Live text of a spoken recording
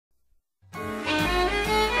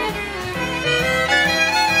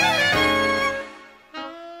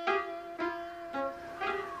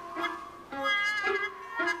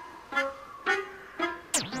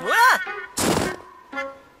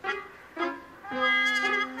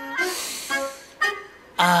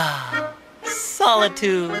Ah,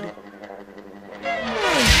 solitude.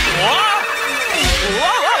 Whoa!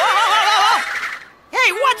 Whoa!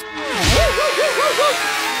 Hey, what?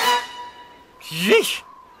 Yeesh.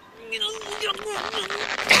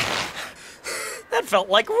 That felt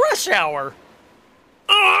like rush hour.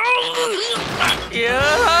 Yeah.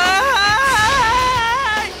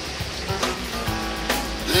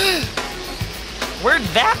 Where'd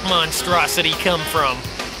that monstrosity come from?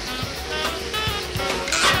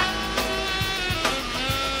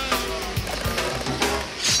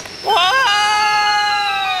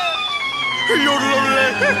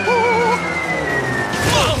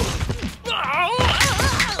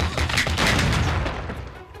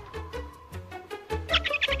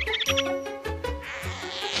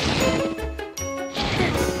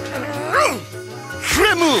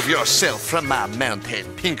 Remove yourself from my mountain,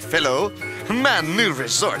 pink fellow. My new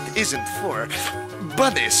resort isn't for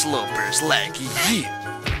bunny slopers like you.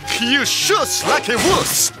 You shush like a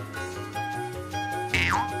wuss.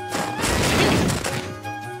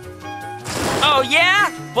 Oh,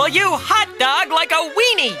 yeah? Well, you hot dog like a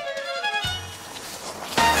weenie.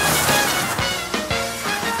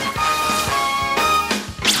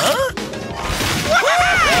 Huh?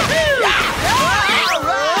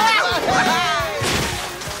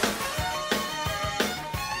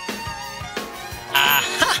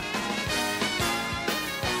 Aha!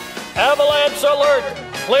 Avalanche alert!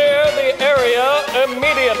 Clear the area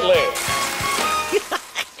immediately!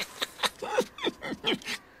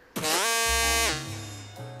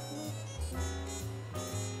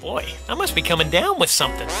 Boy, I must be coming down with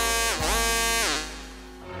something.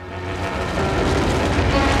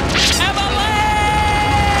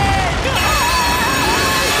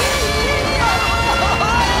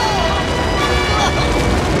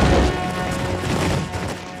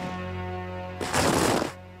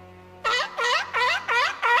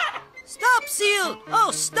 Stop, Seal!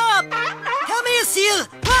 Oh, stop! Come here, Seal!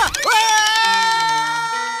 Ah! Ah!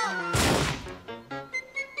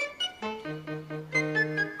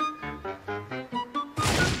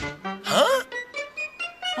 Huh?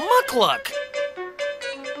 Muckluck!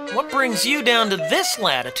 What brings you down to this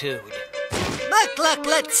latitude? Muckluck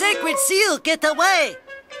let Sacred Seal get away!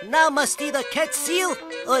 Now must either catch Seal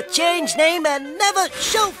or change name and never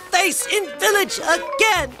show face in village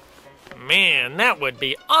again! Man, that would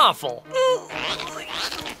be awful.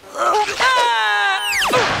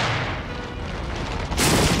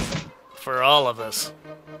 For all of us.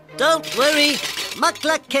 Don't worry,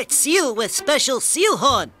 Muckluck catch Seal with special seal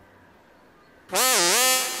horn.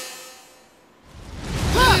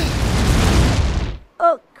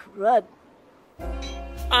 Oh, crud.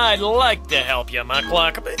 I'd like to help you,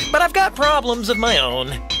 Muckluck, but I've got problems of my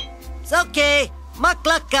own. It's okay.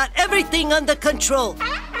 Muckluck got everything under control.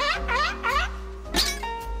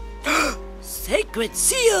 Sacred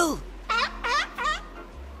Seal! Ah!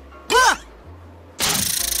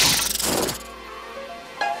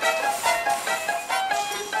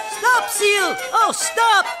 Stop, Seal! Oh,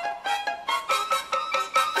 stop!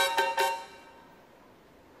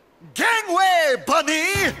 Gangway,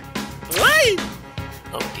 bunny! Wait!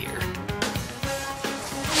 Oh, dear.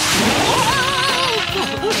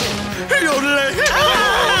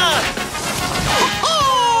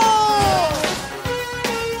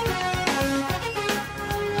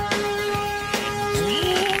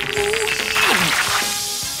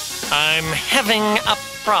 I'm having a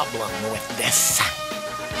problem with this.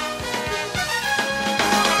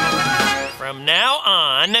 From now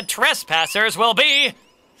on, trespassers will be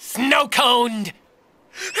snow-coned.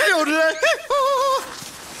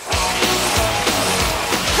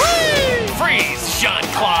 Freeze,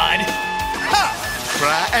 Jean-Claude!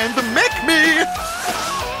 Try and make me!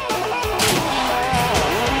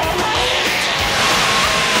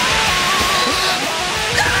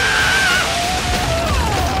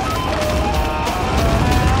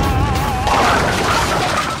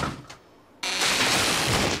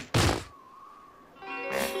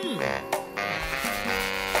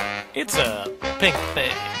 It's a pink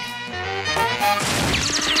thing.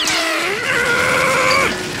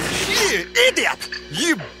 You idiot!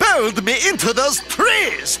 You bowled me into those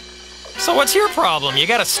trees! So what's your problem? You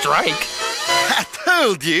got a strike. I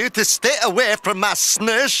told you to stay away from my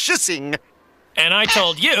snow shushing. And I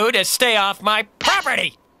told you to stay off my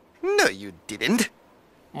property. No, you didn't.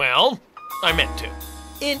 Well, I meant to.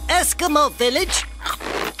 In Eskimo Village,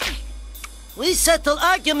 we settle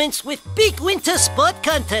arguments with big winter sport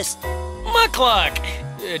contest. Muckluck!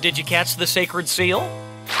 Did you catch the sacred seal?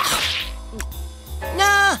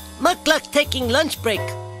 Nah, Muckluck taking lunch break.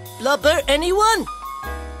 Lubber, anyone?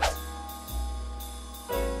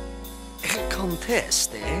 Come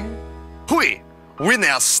contest, eh? Oui,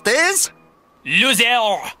 winner stays.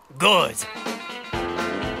 Loser goes.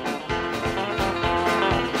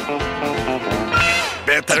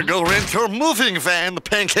 Better go rent your moving van,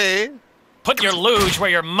 Pinky. Put your luge where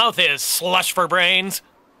your mouth is, slush for brains.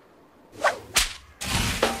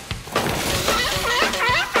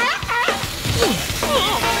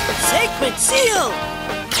 Sacred seal!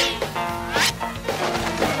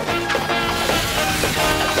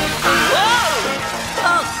 Whoa!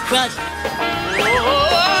 Oh, crud!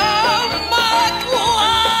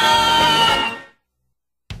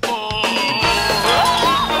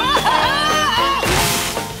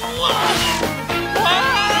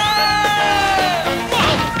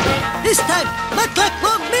 This time, Muckluck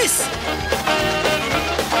won't miss!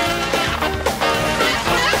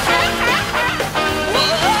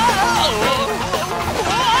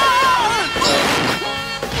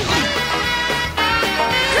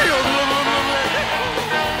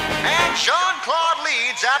 And Jean-Claude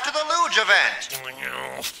leads after the luge event.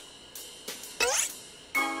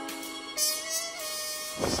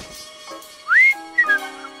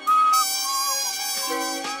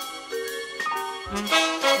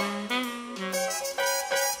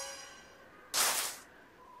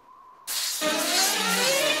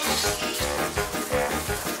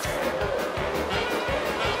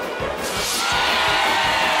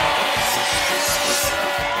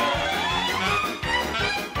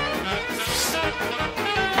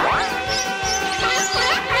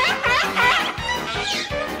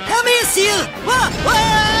 Come here, seal! Whoa! Whoa!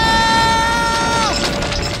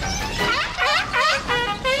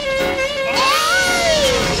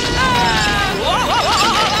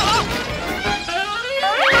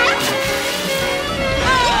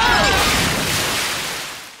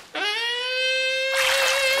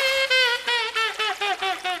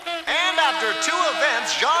 And after 2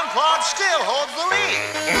 events, Jean-Claude still holds the lead.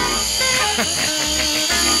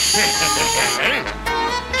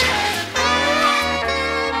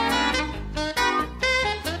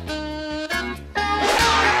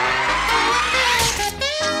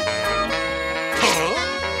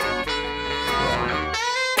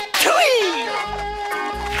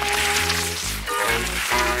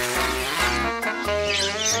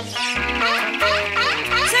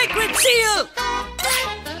 Sacred seal!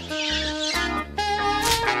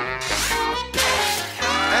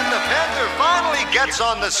 And the Panther finally gets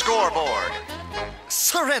on the scoreboard.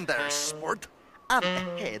 Surrender, sport. I'm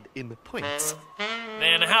ahead in points.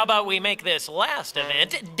 Then how about we make this last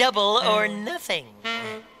event double or nothing?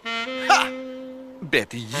 Ha!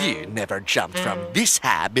 Bet you never jumped from this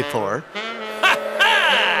high before.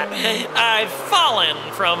 I've fallen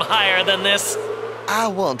from higher than this. I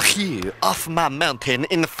want you off my mountain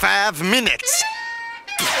in 5 minutes.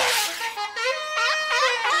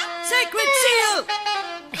 Sacred seal!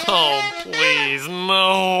 Oh, please,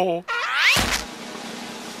 no.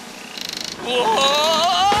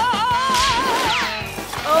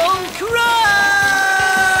 Oh, crud!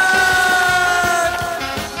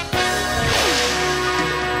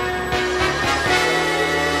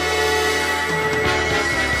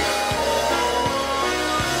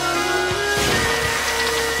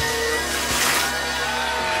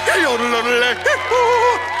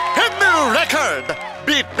 A new record!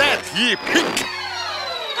 Beat that, ye pink!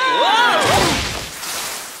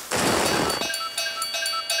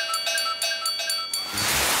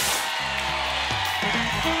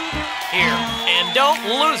 Here, and don't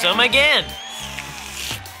lose them again.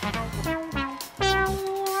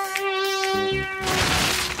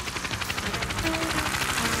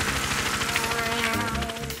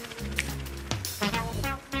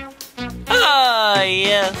 Ah,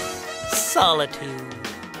 yes, solitude.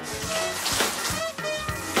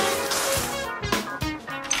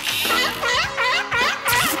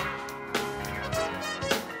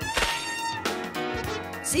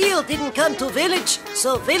 Seal didn't come to village,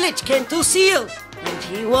 so village came to Seal. And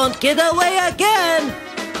he won't get away again!